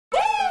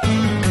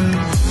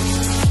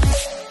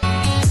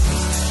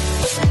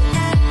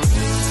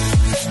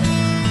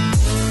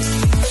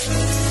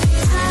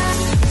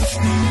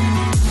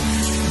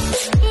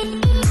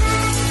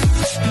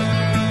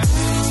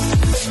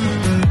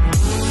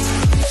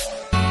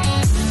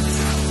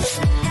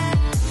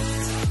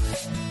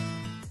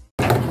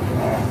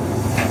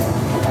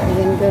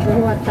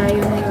Gagawa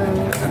tayo ng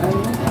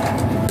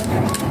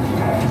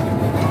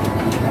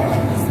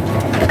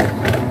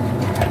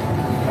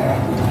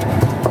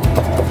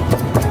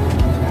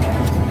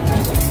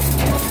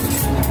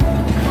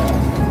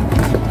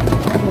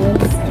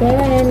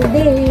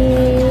candy.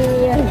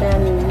 Ang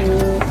dami.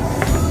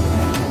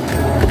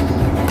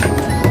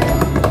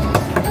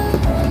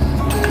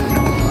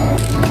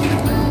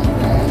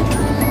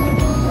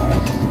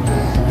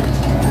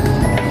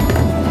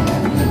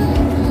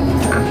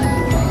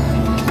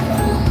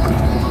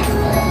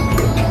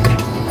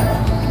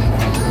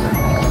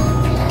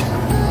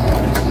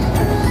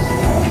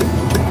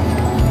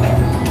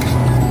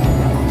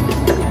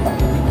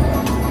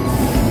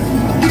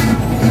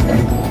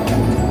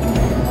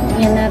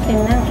 Yan natin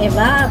ng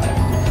evap.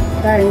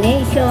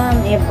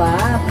 Carnation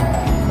evap.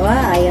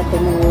 Wah, ayaw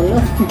tumulo.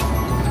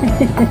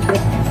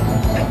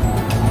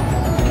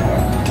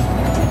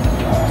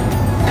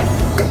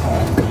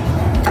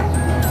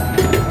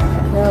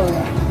 So,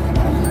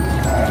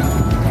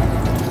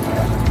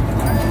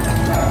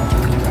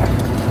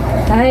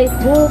 kahit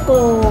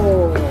buko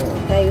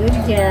kayo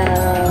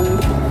dyan.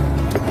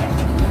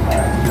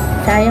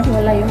 Sayang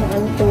wala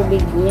yung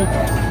tubig niya.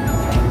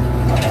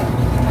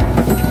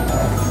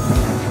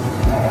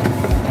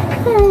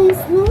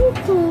 Ice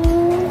buko.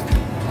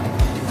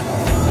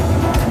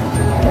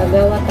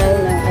 Gagawa tayo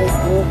ng ice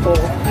buko.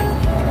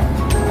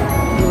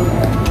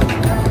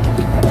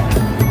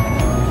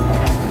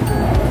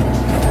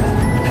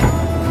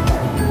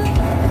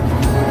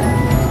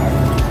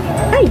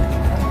 Ay!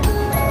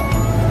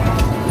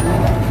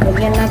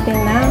 Lagyan natin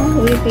ng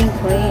whipping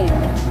cream.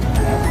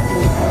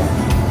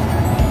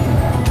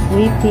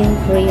 Whipping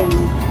cream.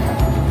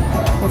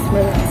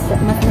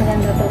 Mas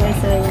maganda ito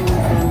kaysa yung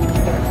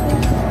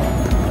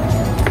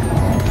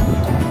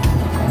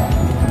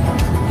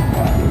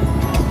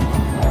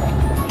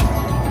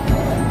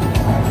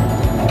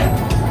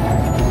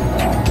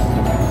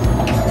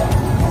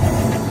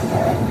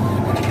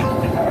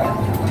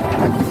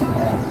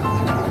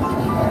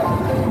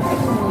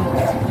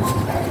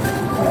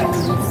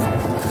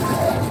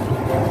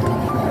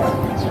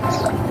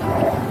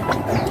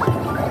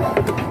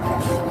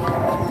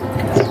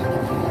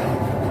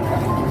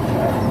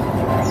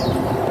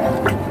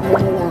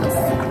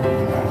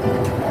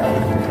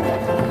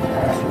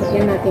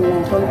natin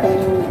ng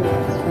konting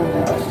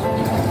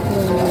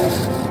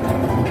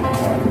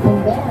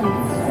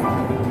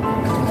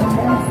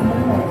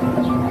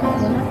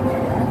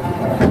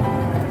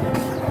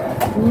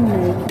oh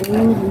my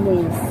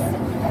goodness.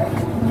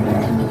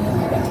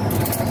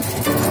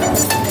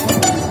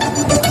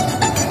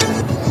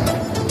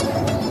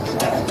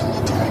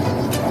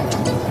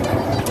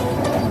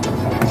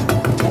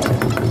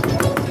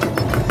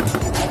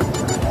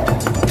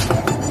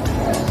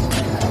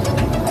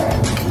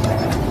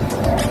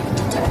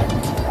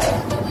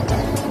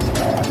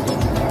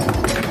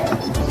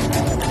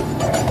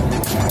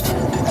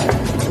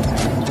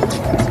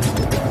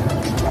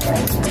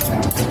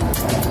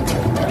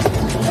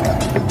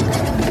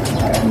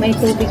 May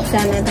tubig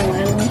sana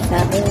ng sa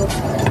akin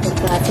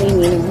kasi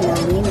ininom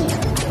namin eh.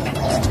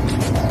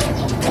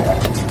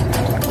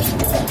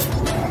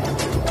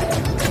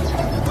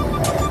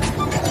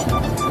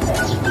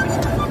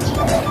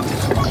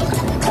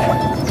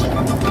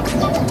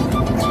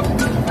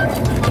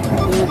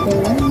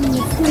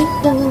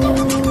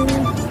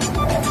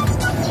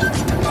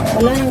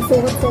 Wala yung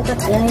sukat-sukat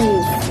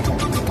guys.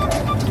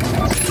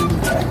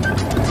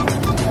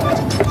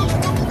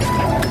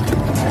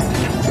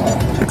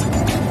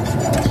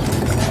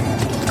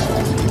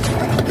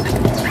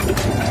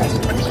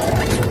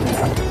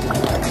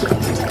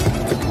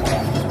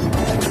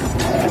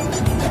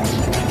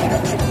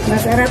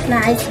 Masarap na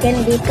ice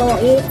candy to,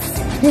 it's.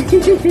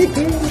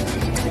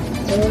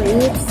 So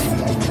it's.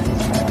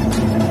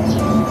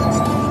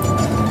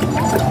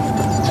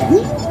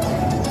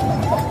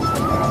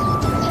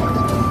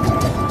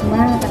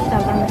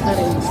 Makatabang ka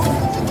rin.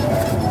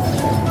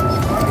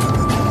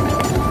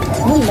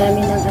 Ang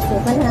dami ng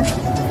asukal ha.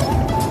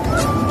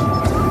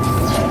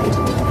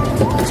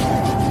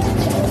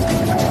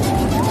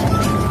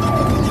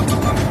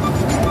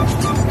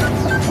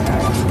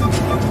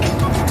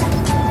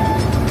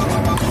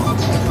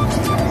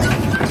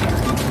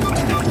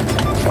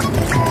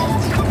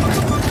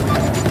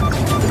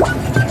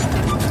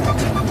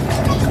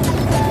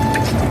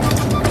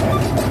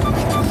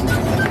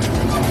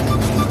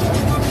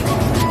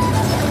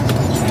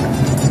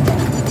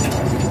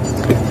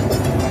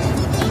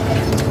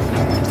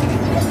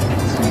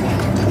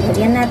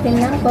 Lagyan natin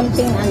ng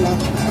konting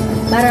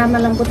para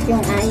malambot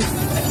yung ice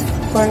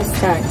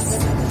cornstarch.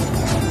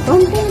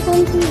 Konting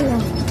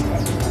lang.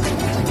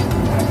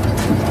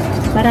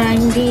 Para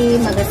hindi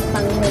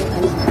magaspang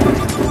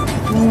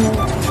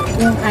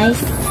yung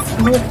ice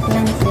smooth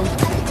lang siya.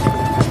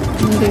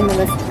 Hindi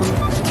magaspang.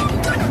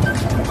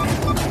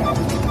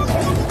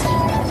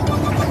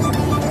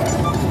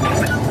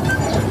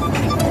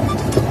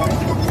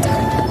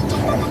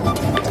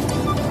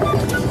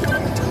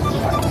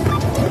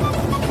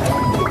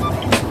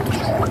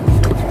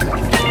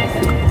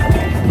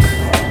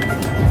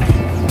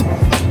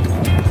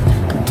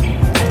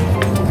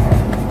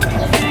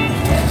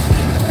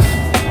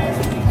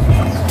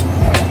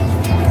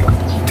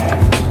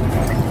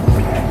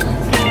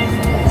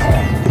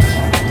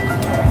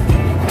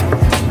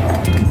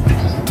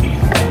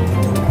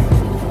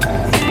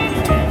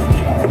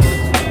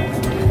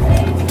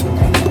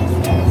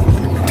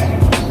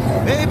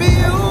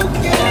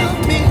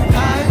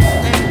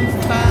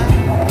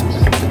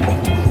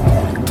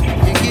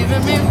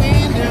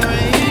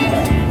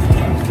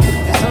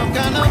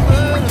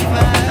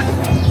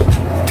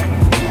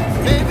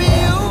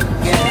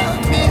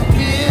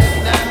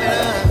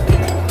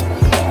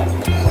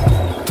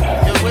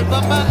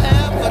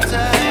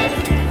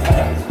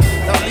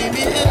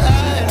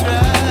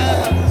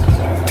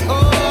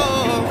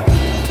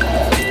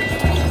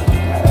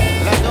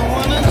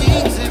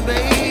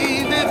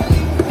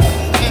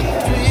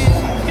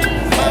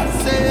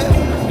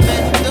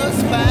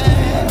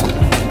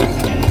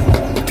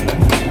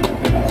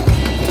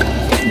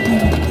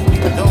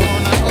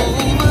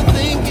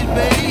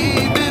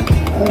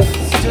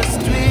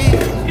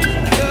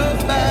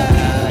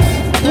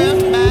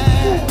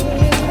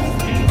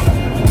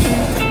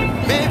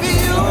 Baby,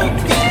 you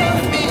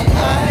give me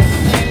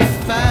ice and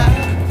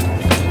fire.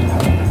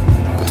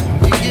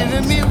 You're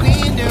giving me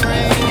wind and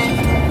rain,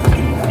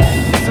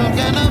 some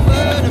kind of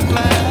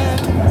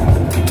butterfly.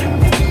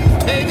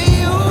 Baby,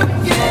 you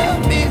give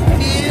me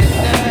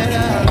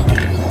midnight.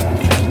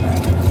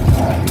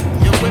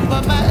 You whip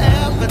up my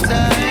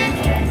appetite.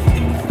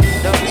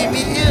 Don't leave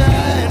me here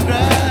high and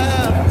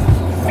dry.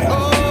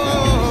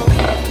 Oh,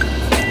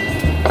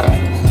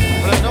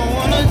 but I don't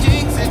wanna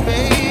jinx it,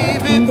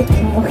 baby.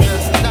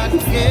 Just not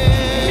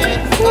get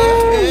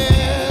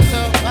ahead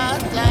of my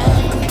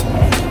time.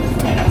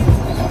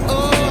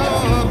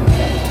 Oh,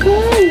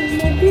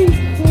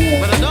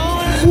 but I don't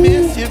wanna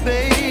miss you,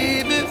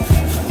 baby.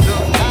 So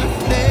I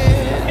let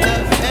the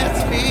past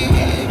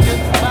speak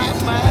about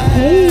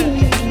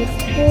mine.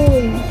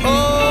 Oh.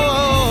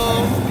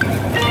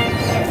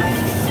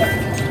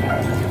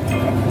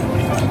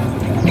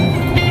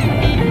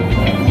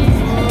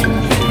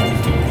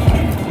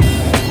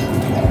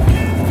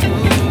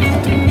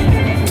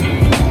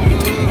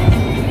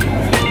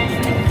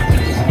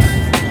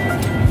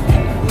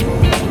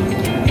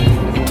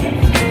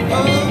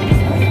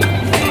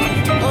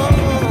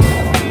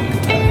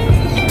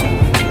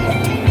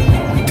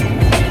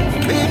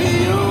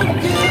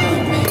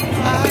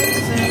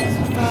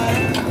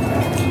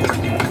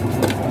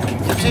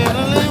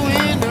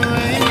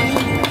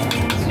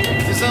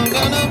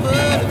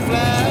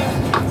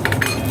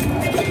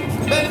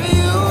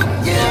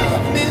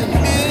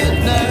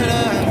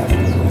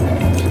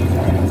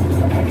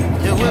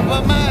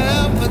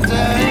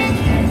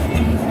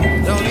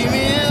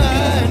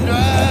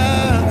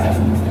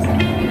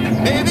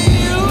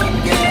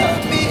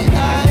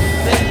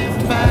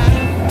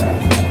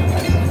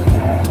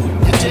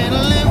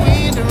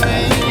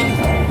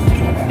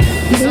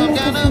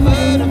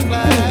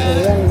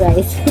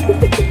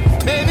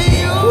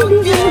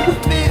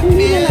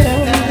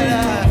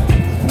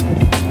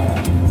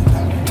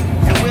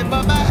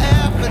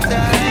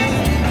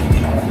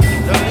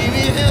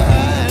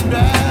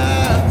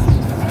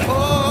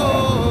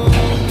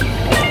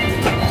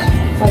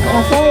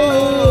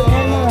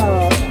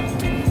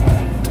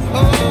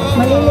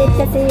 Maliliit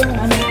kasi yung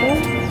ano ko.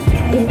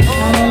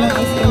 Ano ng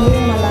ice cream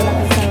yung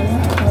malalaki sana.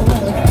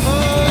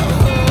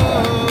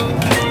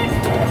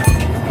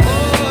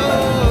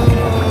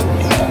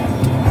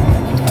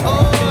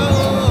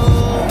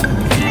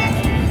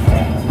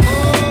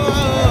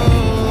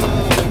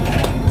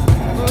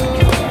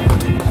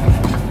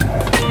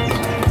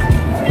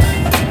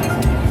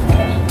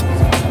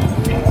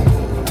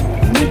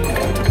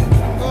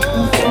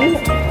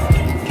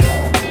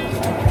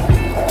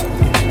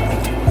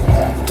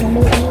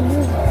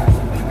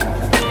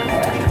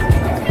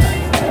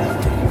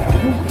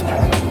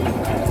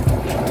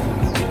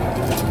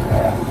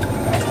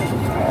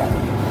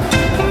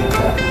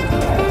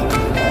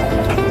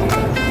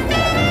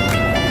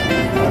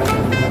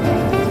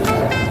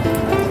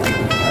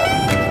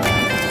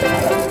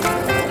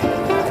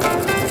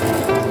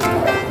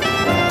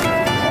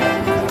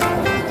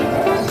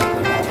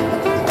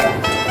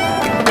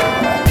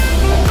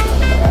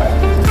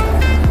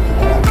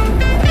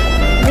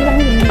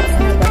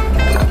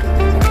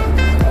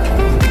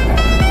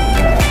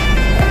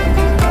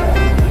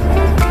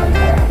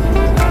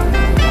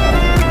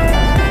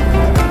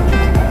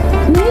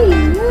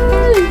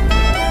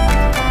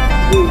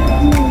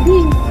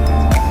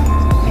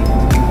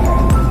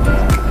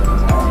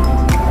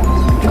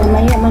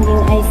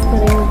 Maging ice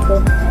cream ko.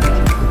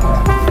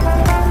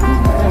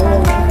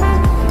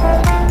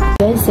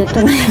 Guys, ito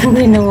na yung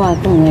ginawa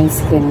kong ice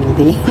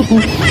candy.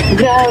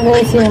 Grabe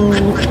siyang,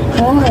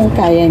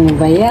 kaya niyo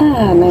ba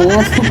yan?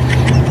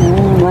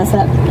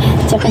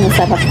 Tsaka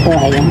masarap to.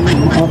 Ayan.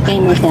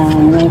 Okay na siya.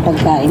 May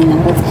pagkain na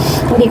ko.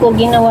 Hindi ko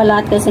ginawa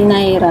lahat kasi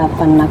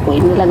nahihirapan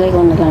ako. Nilagay ko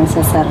na lang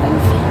sa sarap.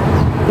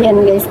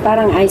 Yan guys,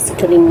 parang ice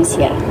cream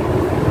siya.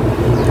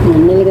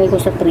 Nilagay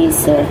ko sa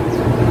freezer.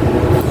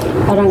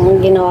 Parang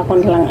ginawa ko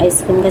na lang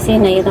ice cream kasi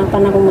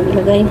nahihirapan ako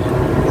maglagay,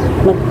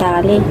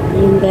 magtali.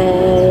 Yun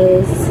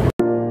guys.